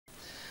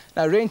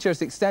Now,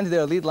 Rangers extended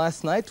their lead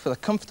last night with a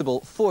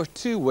comfortable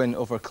 4-2 win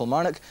over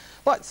Kilmarnock,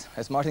 but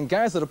as Martin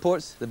Garza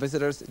reports, the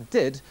visitors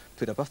did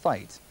put up a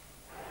fight.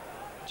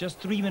 Just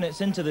 3 minutes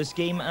into this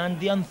game and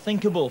the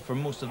unthinkable for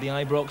most of the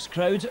Ibrox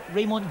crowd,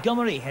 Ray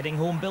Montgomery heading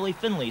home Billy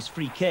Findlay's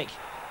free kick.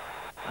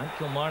 And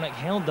Kilmarnock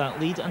held that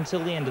lead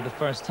until the end of the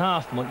first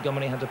half.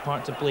 Montgomery had a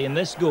part to play in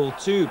this goal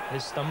too.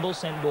 His stumble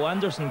sent Bo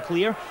Anderson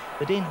clear.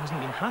 The Dane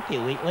hasn't been happy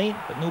lately,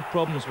 but no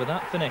problems with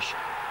that finish.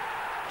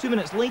 2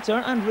 minutes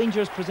later, and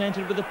Rangers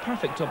presented with a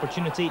perfect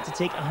opportunity to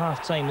take a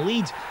half-time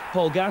lead.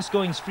 Paul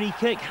Gascoigne's free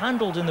kick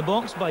handled in the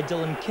box by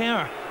Dylan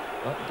Kerr.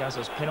 But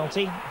Gaza's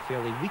penalty, a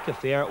fairly weak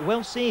affair,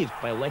 well saved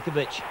by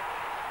Lekovic.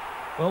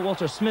 Well,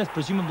 Walter Smith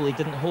presumably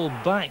didn't hold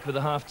back with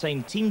the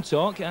half-time team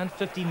talk, and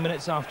 15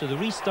 minutes after the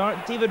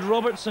restart, David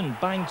Robertson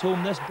banged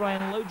home this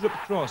Brian Laudrup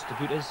cross to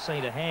put his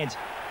side ahead.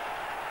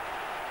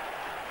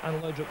 And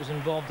Laudrup was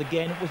involved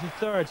again with the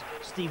third.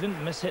 Stephen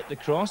mishit the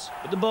cross,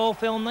 but the ball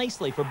fell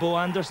nicely for Bo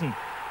Anderson.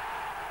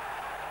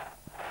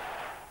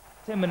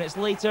 10 minutes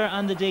later,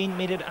 and the Dane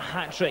made it a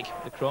hat-trick.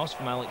 The cross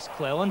from Alex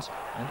Cleland,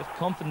 and if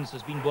confidence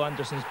has been Bo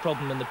Anderson's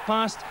problem in the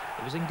past,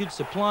 it was in good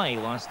supply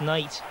last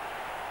night.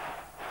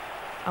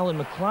 Alan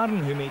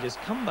McLaren, who made his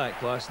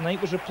comeback last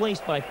night, was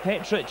replaced by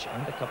Petric,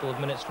 and a couple of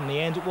minutes from the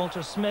end,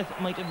 Walter Smith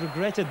might have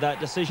regretted that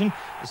decision.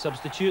 The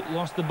substitute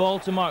lost the ball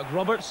to Mark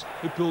Roberts,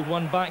 who pulled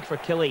one back for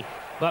Killie,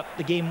 but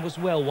the game was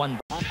well won.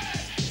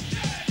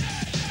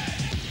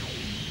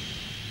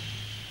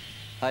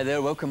 Hi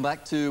there, welcome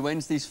back to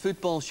Wednesday's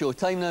football show.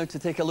 Time now to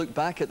take a look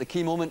back at the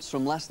key moments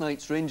from last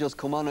night's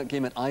Rangers-Kilmarnock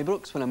game at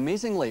Ibrox, when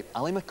amazingly,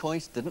 Ali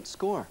McCoist didn't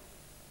score.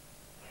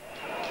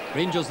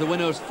 Rangers the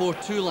winners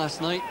 4-2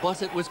 last night,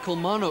 but it was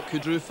Kilmarnock who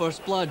drew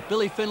first blood.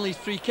 Billy Findlay's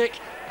free kick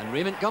and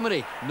Ray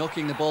Montgomery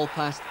knocking the ball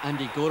past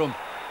Andy Gorham.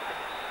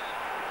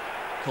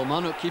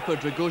 Kilmarnock keeper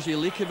Dragoje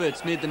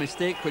Lekovic made the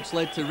mistake which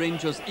led to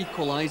Rangers'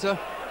 equaliser.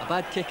 A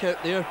bad kick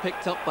out there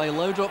picked up by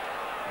Laudrup,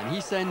 and he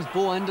sends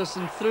Bo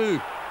Anderson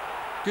through.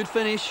 Good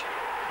finish,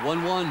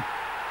 1-1.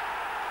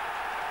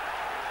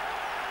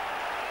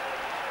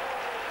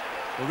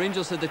 The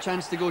Rangers had the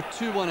chance to go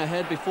 2-1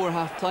 ahead before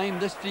half-time.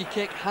 This free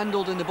kick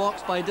handled in the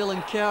box by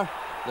Dylan Kerr.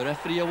 The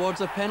referee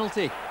awards a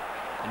penalty,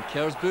 and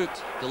Kerr's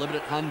booked.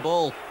 Deliberate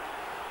handball.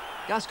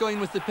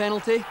 Gascoigne with the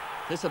penalty.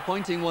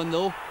 Disappointing one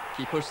though.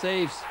 Keeper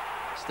saves.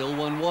 Still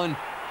 1-1.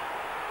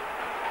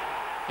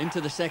 Into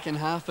the second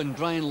half, and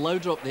Brian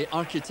Laudrup, the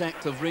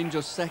architect of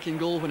Rangers' second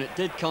goal when it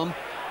did come,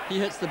 he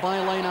hits the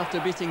byline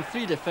after beating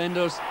 3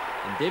 defenders,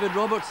 and David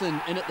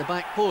Robertson in at the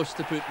back post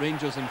to put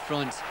Rangers in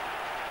front.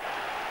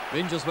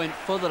 Rangers went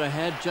further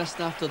ahead just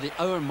after the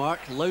hour mark.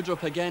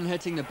 Laudrup again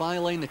hitting the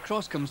byline, the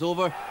cross comes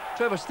over.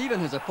 Trevor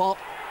Stephen has a pop,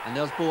 and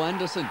there's Bo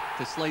Anderson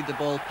to slide the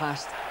ball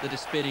past the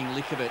despairing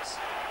Lekovic.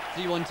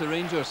 3-1 to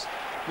Rangers.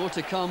 More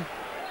to come.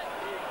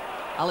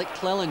 Alec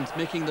Cleland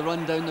making the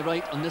run down the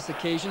right on this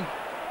occasion.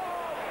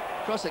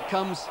 Cross it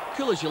comes,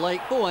 cool as you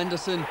like, Bo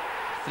Anderson.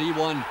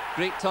 3-1.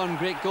 Great turn,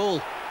 great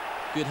goal.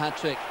 Good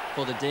hat-trick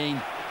for the Dane.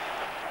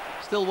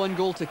 Still one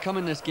goal to come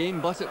in this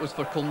game, but it was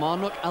for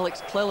Kilmarnock.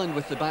 Alex Cleland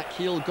with the back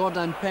heel,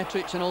 Gordon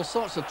Petric in all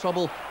sorts of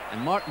trouble,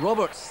 and Mark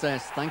Roberts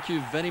says thank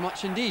you very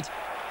much indeed.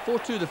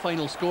 4-2 the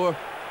final score.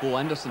 Bo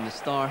Anderson the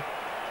star.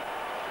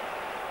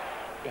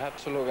 You have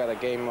to look at a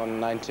game on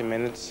 90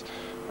 minutes.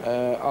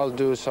 I'll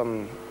do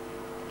some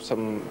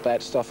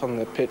bad stuff on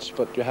the pitch,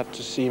 but you have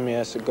to see me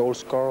as a goal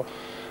scorer,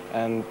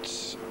 and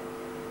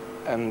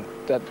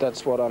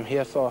that's what I'm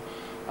here for.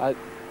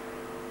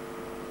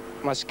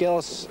 My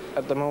skills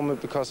at the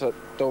moment, because I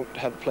don't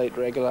have played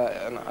regular,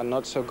 and are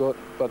not so good,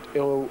 but it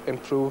will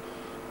improve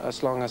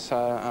as long as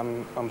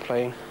I'm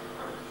playing.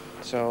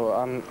 So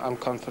I'm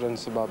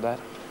confident about that.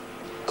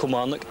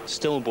 Kilmarnock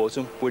still in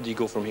bottom. Where do you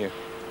go from here?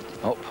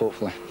 Up,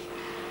 hopefully.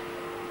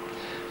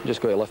 Just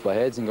got to lift my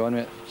heads and go on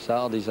with it.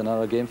 Saturday's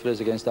another game for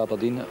us against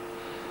Aberdeen,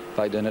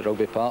 back down at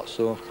Rugby Park,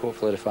 so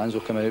hopefully the fans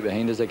will come out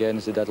behind us again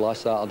as they did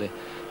last Saturday,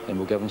 and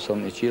we'll give them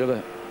something to cheer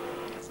about.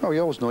 Well,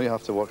 you always know you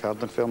have to work hard.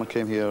 Dunfermline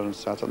came here on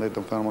Saturday,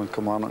 Dunfermline and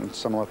Kilmarnock in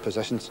similar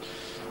positions.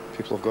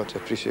 People have got to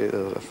appreciate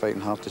they're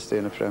fighting hard to stay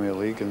in the Premier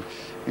League, and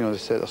you know, they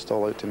set their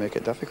stall out to make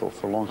it difficult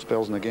for long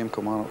spells in the game.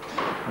 Kilmarnock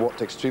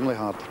worked extremely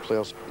hard. The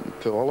players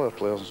put all our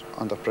players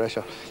under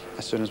pressure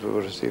as soon as we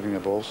were receiving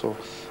the ball, so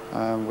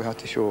we had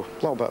to show a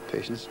little bit of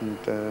patience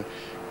and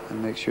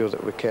make sure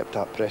that we kept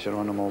that pressure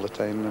on them all the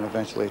time, and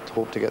eventually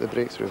hope to get the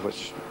breakthrough,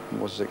 which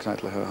was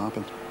exactly how it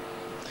happened.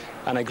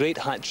 And a great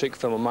hat-trick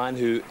from a man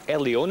who,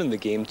 early on in the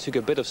game, took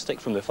a bit of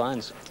stick from the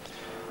fans.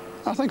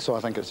 I think so.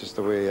 I think it's just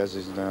the way he is.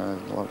 He's a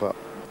little bit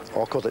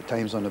awkward at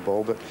times on the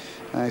ball, but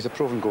he's a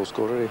proven goal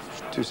scorer.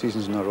 2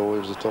 seasons in a row, he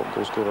was the top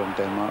goal scorer in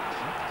Denmark.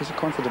 He's a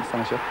confident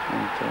finisher,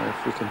 and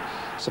if we can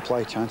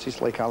supply chances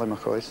like Ali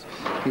McCoist,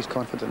 he's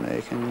confident that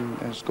he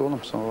can score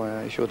them,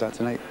 so he showed that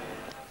tonight.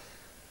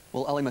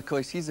 Well, Ali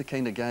McCoist, he's the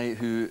kind of guy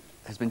who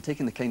has been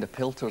taking the kind of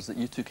pelters that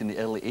you took in the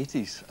early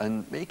 80s,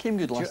 and he came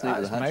good last night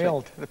with a hat-trick.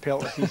 Mild, the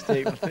pelters he's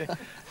taken.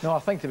 No, I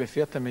think to be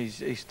fair to him,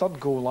 his third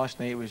goal last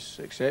night was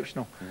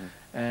exceptional.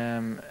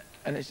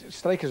 and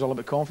striker's all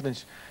about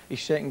confidence.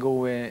 His second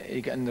goal,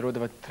 he got in the road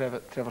of a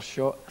Trevor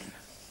shot,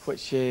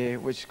 which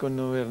going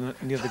nowhere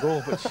near the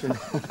goal, which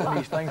one of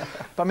these things.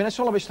 But I mean, it's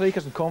all about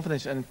strikers and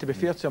confidence. And to be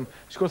fair to him,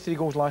 he scored 3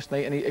 goals last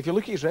night. And if you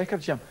look at his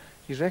record, Jim,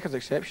 his record's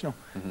exceptional.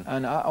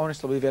 And I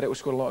honestly believe Eric will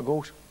score a lot of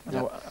goals. And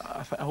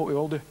I hope he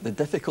will do. The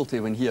difficulty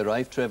when he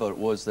arrived, Trevor,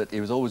 was that he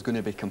was always going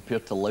to be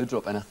compared to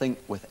Laudrup, and I think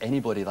with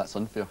anybody that's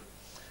unfair.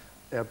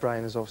 Yeah,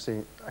 Brian is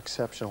obviously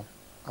exceptional.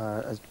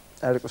 As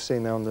Eric was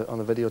saying there on the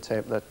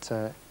videotape,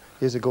 that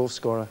he's a goal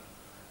scorer,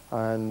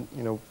 and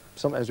you know,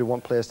 sometimes we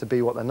want players to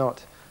be what they're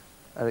not.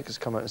 Eric has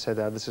come out and said,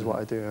 "This is what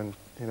I do," and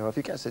you know, if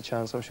he gets the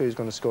chance, I'm sure he's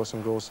going to score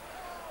some goals.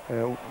 You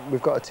know,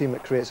 we've got a team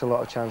that creates a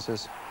lot of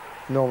chances.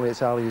 Normally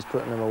it's Ali who's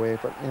putting them away,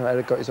 but you know,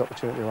 Eric got his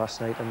opportunity last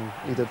night and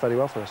he did very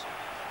well for us.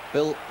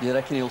 Bill, you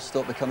reckon he'll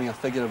stop becoming a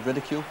figure of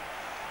ridicule?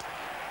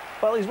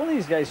 Well, he's one of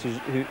these guys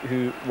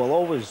who will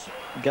always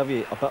give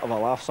you a bit of a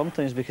laugh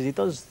sometimes, because he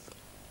does,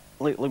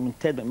 like when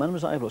Ted McMahon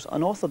was at Ibrox,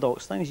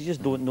 unorthodox things you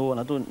just don't know, and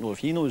I don't know if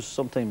he knows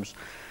sometimes,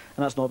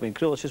 and that's not being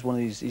cruel. It's just one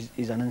of these,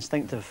 he's an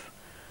instinctive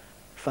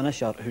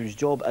finisher whose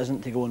job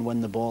isn't to go and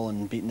win the ball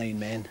and beat 9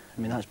 men.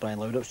 I mean, that's Brian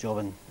Laudrup's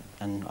job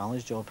and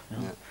Ali's job. You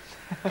know?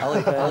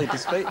 Ali,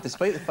 despite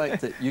the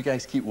fact that you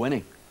guys keep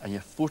winning and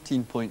you're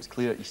 14 points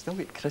clear, you still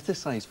get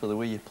criticised for the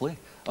way you play.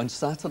 On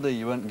Saturday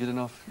you weren't good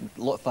enough,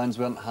 a lot of fans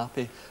weren't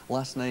happy.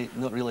 Last night,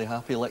 not really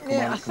happy.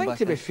 Yeah, I think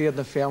to be fair,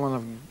 the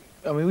Fallon,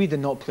 I mean, we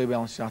did not play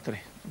well on Saturday,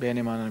 by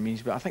any manner of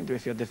means, but I think to be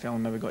fair, the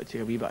Fallon maybe got to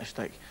take a wee bit of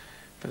stick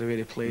for the way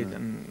they played,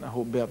 and I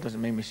hope Burke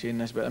doesn't mind me saying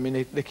this, but I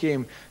mean, they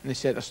came and they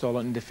set their stall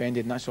out and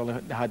defended, and that's all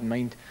they had in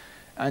mind.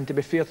 And to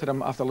be fair to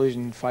them, after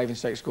losing 5 and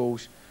 6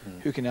 goals,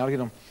 who can argue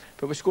them?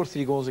 But we scored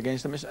 3 goals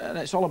against them, and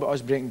it's all about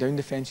us breaking down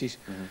defences.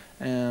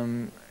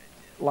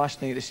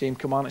 Last night the same,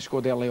 Kilmarnock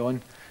scored early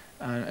on,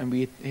 and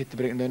we had to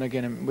break them down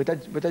again, and we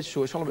did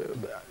so. It's all about,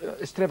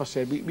 as Trevor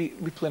said, we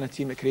play in a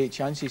team that creates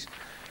chances,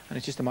 and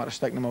it's just a matter of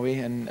sticking them away,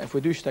 and if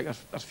we do stick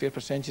our fair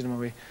percentage of them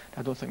away,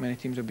 I don't think many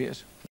teams will beat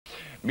us.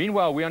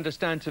 Meanwhile, we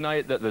understand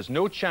tonight that there's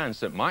no chance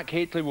that Mark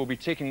Hateley will be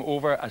taking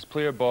over as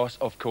player boss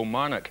of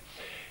Kilmarnock.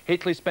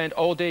 Hateley spent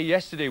all day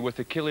yesterday with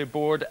the Killie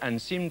board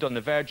and seemed on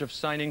the verge of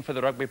signing for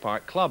the Rugby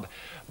Park club.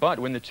 But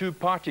when the two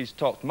parties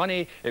talked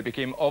money, it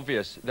became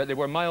obvious that they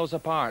were miles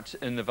apart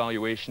in the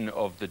valuation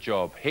of the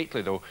job.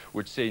 Hateley, though,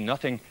 would say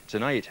nothing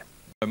tonight.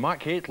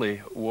 Mark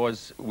Hateley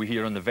was, we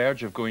hear, on the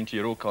verge of going to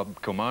your old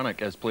club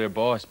Kilmarnock as player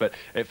boss, but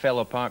it fell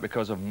apart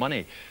because of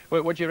money.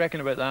 What do you reckon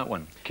about that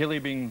one?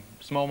 Killie being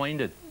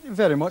small-minded?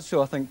 Very much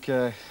so. I think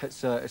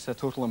it's a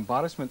total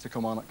embarrassment to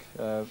Kilmarnock.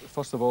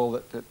 First of all,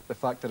 the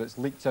fact that it's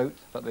leaked out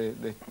that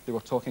they were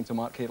talking to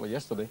Mark Hateley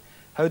yesterday.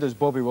 How does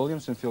Bobby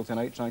Williamson feel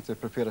tonight trying to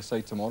prepare a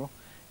side tomorrow?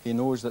 He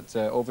knows that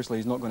obviously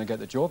he's not going to get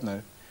the job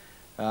now.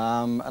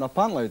 And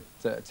apparently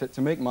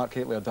to make Mark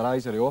Hateley a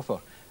derisory offer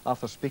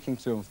after speaking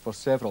to him for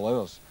several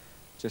hours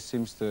just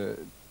seems to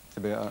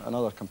be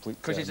another complete mess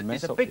up. Because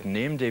he's a big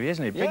name, Davey,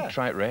 isn't he? Big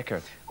track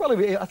record. Well,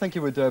 I think he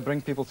would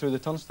bring people through the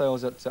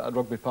turnstiles at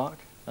Rugby Park.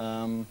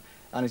 And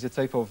he's the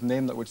type of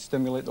name that would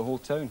stimulate the whole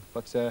town.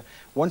 But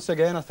once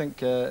again, I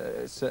think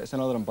it's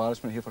another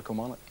embarrassment here for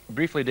Kilmarnock.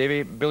 Briefly,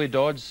 Davey, Billy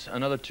Dodds,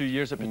 another 2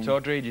 years at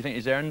Pittodrie. Do you think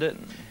he's earned it?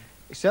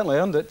 He certainly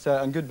earned it,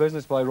 and good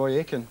business by Roy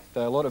Aitken.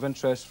 A lot of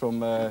interest from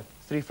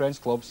 3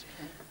 French clubs.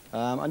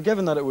 And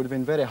given that it would have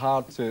been very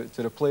hard to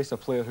replace a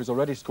player who's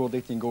already scored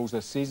 18 goals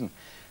this season,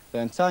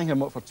 then tying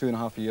him up for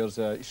 2.5 years,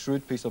 a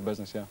shrewd piece of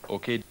business, yeah.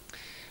 OK.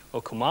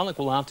 Well, Kilmarnock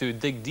will have to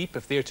dig deep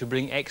if they're to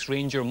bring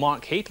ex-Ranger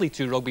Mark Hateley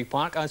to Rugby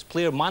Park as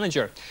player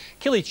manager.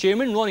 Killie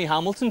chairman Ronnie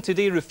Hamilton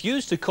today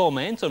refused to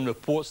comment on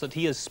reports that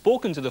he has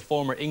spoken to the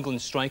former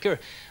England striker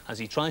as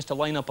he tries to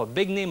line up a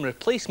big-name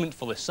replacement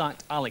for the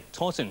sacked Alec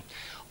Totten.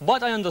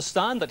 But I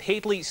understand that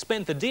Hateley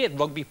spent the day at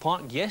Rugby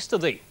Park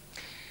yesterday.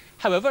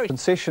 However,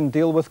 compensation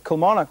deal with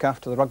Kilmarnock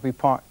after the Rugby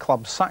Park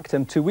club sacked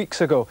him 2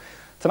 weeks ago.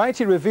 Tonight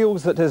he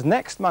reveals that his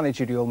next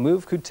managerial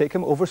move could take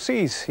him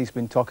overseas. He's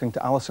been talking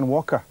to Alison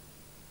Walker.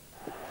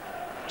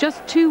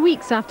 Just 2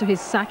 weeks after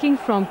his sacking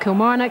from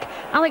Kilmarnock,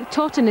 Alec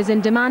Totten is in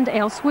demand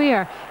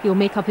elsewhere. He'll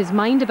make up his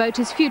mind about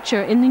his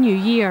future in the new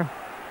year.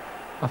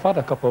 I've had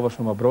a couple of offers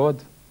from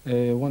abroad,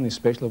 one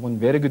especially, one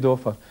very good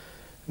offer.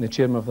 And the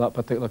chairman of that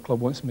particular club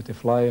wants me to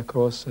fly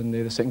across on the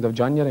 2nd of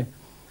January.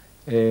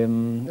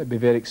 It'd be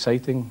very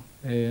exciting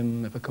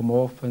if I come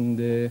off, and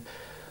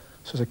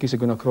so it's a case of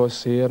going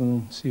across here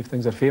and see if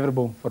things are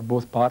favourable for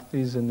both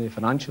parties, and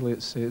financially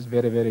it's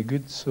very, very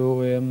good, so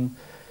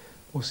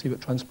we'll see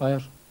what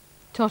transpires.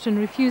 Totten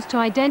refused to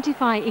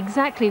identify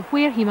exactly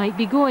where he might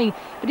be going,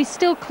 but he's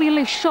still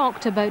clearly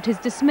shocked about his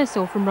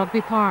dismissal from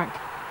Rugby Park.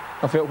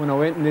 I felt when I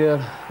went in there,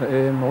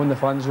 I won the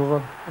fans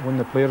over, I won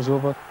the players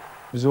over.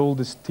 It was the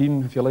oldest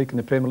team, if you like, in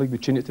the Premier League. We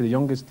changed it to the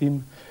youngest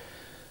team.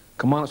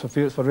 Kilmarnock's were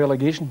favourites for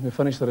relegation. We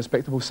finished a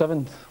respectable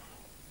 7th.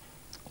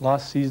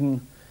 Last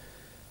season,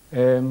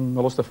 I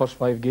lost the first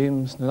 5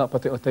 games. And at that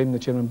particular time, the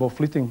chairman, Bob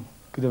Fleeting,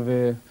 could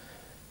have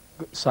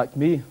sacked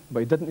me, but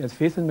he didn't. He had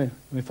faith in me.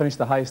 We finished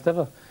the highest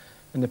ever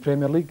in the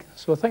Premier League.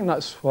 So I think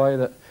that's why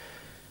that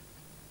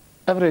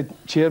Every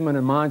chairman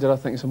and manager, I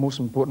think, is the most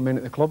important man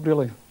at the club,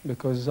 really,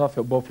 because I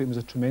felt Bob Fleet was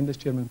a tremendous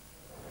chairman.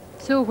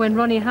 So when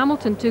Ronnie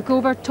Hamilton took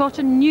over,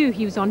 Totten knew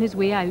he was on his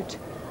way out.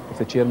 If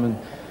the chairman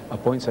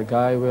appoints a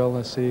guy, well,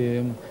 I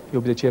say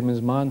he'll be the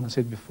chairman's man. I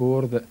said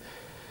before that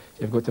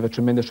you've got to have a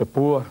tremendous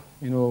rapport,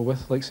 you know,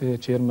 with, like, say, a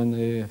chairman.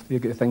 If they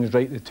get things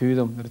right, the two of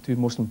them, they're the two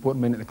most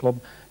important men at the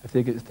club. If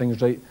they get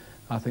things right,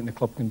 I think the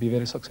club can be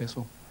very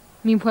successful.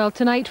 Meanwhile,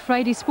 tonight,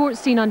 Friday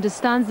Sports Scene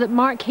understands that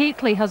Mark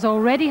Hateley has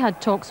already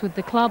had talks with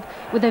the club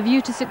with a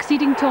view to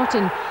succeeding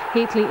Totten.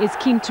 Hateley is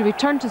keen to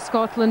return to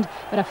Scotland,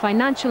 but a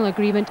financial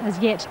agreement has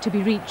yet to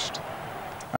be reached.